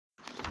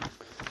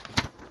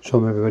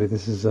Shalom everybody,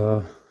 this is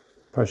Parshas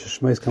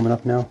Shemos coming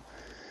up now,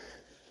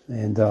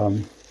 and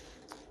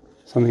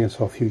something I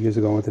saw a few years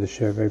ago I wanted to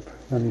share,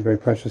 very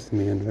precious to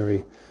me and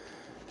very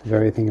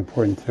I think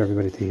important for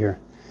everybody to hear.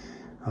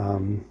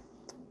 Moshe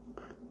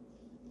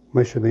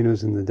Rabbeinu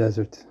is in the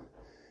desert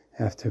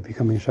after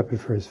becoming a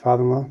shepherd for his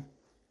father-in-law,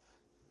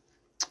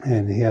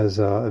 and he has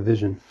a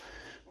vision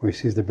where he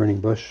sees the burning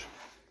bush,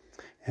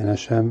 and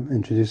Hashem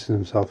introduces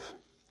himself.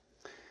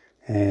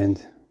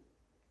 And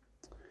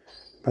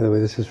by the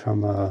way, this is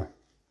from the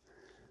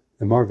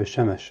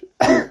Parshas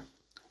Shemos.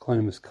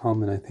 Calling him is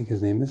Kalman, I think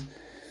his name is.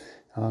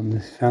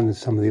 It's found in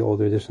some of the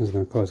older editions of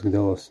the Koros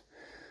Gedolos.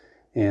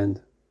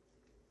 And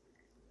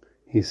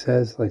he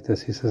says like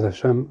this, he says,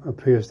 Hashem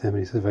appears to him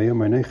and he says,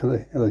 Vayomer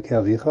Neicha Elokei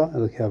Avicha,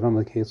 Elokei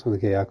Avram, Elokei Yitzchak,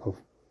 Elokei Yaakov.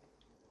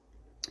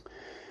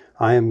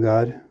 I am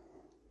God,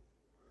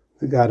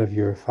 the God of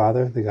your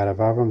father, the God of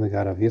Avram, the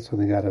God of Yitzchak,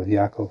 the God of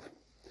Yaakov.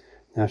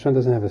 Now Hashem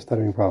doesn't have a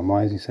stuttering problem.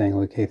 Why is he saying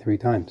Elokei 3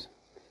 times?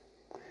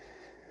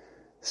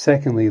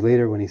 Secondly,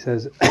 later when he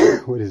says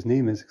what his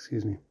name is,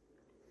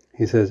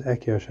 he says,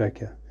 Ekya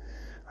Shekya,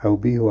 I will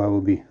be who I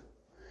will be.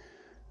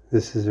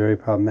 This is very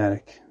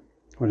problematic.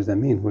 What does that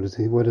mean? What is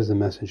the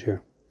message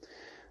here?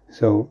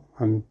 So,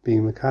 I'm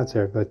being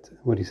Makatzer, but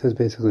what he says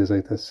basically is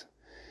like this.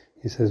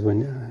 He says,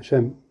 when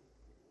Hashem,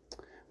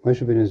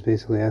 Moshe Rabbeinu is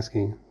basically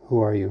asking,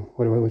 who are you?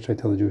 What should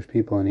I tell the Jewish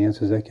people? And he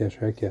answers, Ekya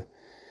Shekya.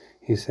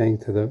 He's saying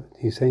to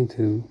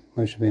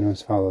Moshe Rabbeinu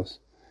as follows.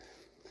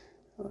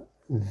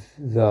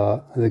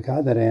 The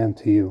God that I am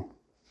to you,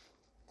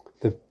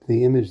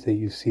 the image that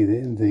you see,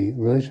 the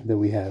relationship that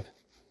we have,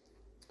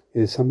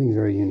 is something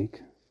very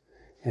unique,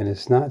 and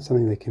it's not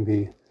something that can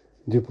be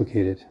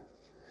duplicated.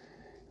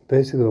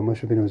 Basically, what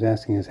Moshe Rabbeinu was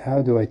asking is,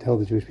 how do I tell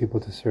the Jewish people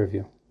to serve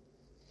you?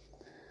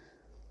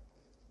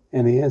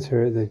 And the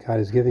answer that God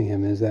is giving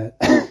him is that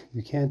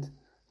you can't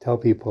tell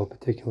people a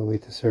particular way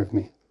to serve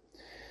me.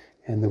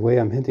 And the way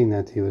I'm hinting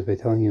that to you is by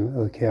telling you,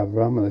 Elokei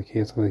Avram, Elokei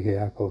Yitzchak, Elokei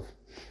Yaakov.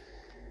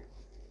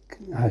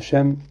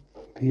 Hashem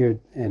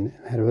appeared and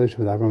had a relationship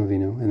with Avraham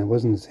Avinu, and it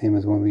wasn't the same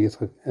as one with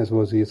Yitzchak, as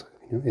was Yitzchak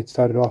Avinu. It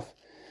started off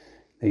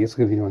that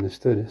Yitzchak Avinu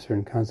understood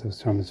certain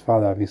concepts from his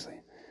father, obviously,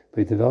 but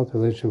he developed a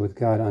relationship with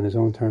God on his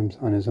own terms,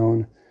 on his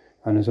own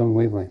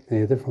wavelength. They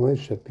had a different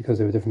relationship because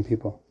they were different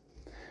people.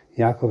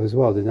 Yaakov as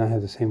well did not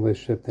have the same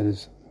relationship that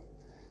his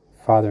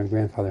father and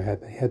grandfather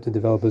had, but he had to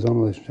develop his own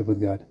relationship with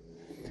God,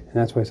 and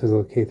that's why he says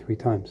Elokei 3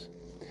 times.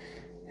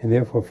 And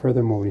therefore,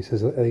 furthermore, when he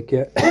says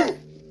Ekya,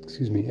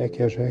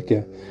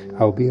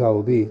 I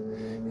will be,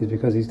 is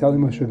because he's telling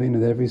Moshe Rabbeinu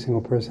that every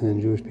single person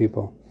in Jewish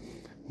people,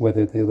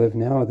 whether they live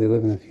now or they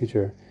live in the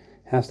future,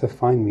 has to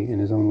find me in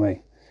his own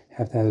way,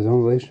 have to have his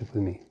own relationship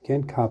with me.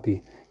 Can't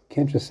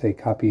just say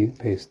copy,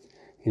 paste,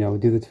 do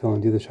the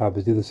tefillin, do the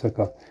Shabbos, do the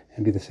sukkah,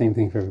 and be the same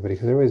thing for everybody,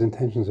 because everybody's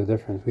intentions are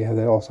different. We have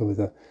that also with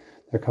their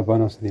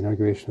kavanos at the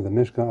inauguration of the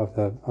Mishkan, of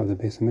the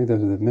Beis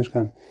Hamikdash, of the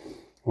Mishkan,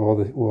 where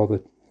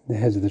all the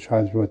heads of the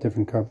tribes brought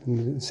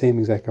different same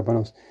exact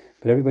kavanos.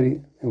 But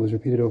everybody, it was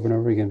repeated over and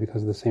over again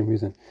because of the same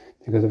reason.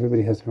 Because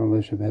everybody has their own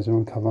relationship, has their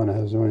own kavanah,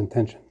 has their own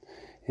intention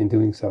in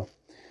doing so.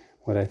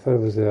 What I thought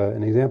was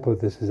an example of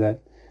this is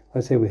that,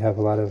 let's say we have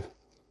a lot of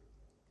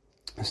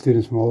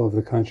students from all over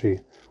the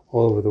country,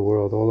 all over the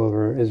world, all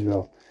over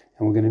Israel,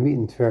 and we're going to meet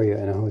in Tveria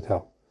in a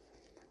hotel.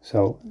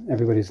 So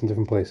everybody's in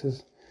different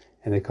places,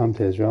 and they come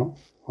to Israel,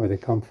 or they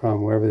come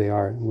from wherever they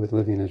are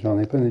living in Israel,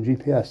 and they put in the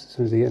GPS. As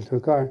soon as they get into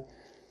a car,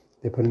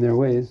 they put in their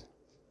Waze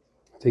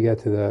to get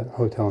to the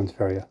hotel in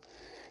Tveria.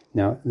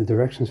 Now, the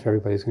directions for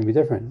everybody is going to be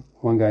different.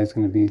 One guy is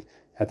going to be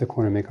at the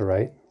corner, make a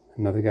right.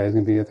 Another guy is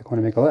going to be at the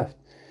corner, make a left.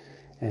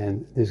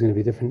 And there's going to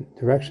be different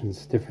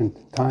directions,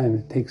 different time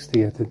it takes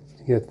to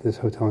get to this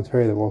hotel in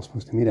Tveria that we're all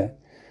supposed to meet at.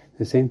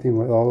 The same thing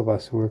with all of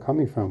us who are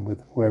coming from,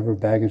 with whatever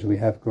baggage we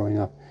have growing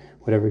up,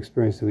 whatever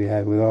experience that we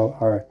had, with all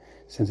our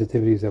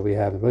sensitivities that we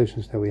have, the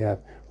relationships that we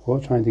have. We're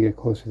all trying to get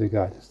closer to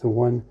God. It's the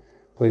one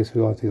place we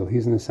all have to go.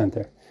 He's in the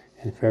center.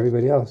 And for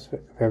everybody else,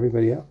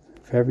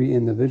 for every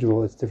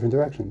individual, it's different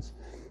directions.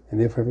 And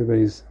therefore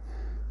everybody's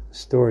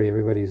story,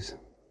 everybody's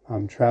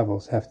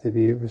travels have to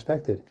be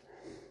respected.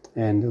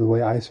 And the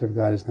way I serve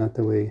God is not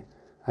the way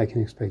I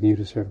can expect you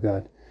to serve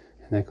God.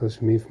 And that goes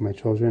for me, for my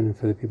children, and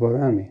for the people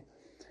around me.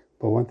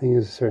 But one thing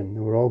is certain,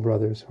 we're all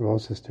brothers, we're all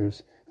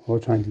sisters, we're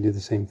all trying to do the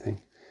same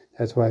thing.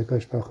 That's why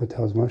Akash Baruch Hu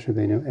tells Moshe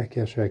Rabbeinu,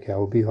 Ekya Shekya, I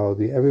will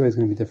be, everybody's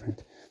going to be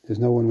different. There's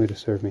no one way to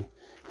serve me.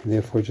 And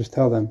therefore just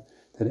tell them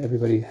that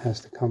everybody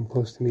has to come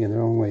close to me in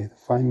their own way,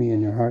 find me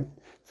in your heart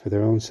for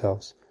their own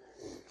selves.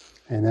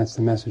 And that's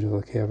the message of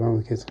Elokei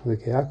Avram, Elokei Yitzchak,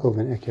 Elokei Yaakov,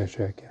 and Ekya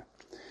Shekya.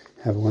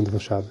 Have a wonderful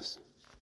Shabbos.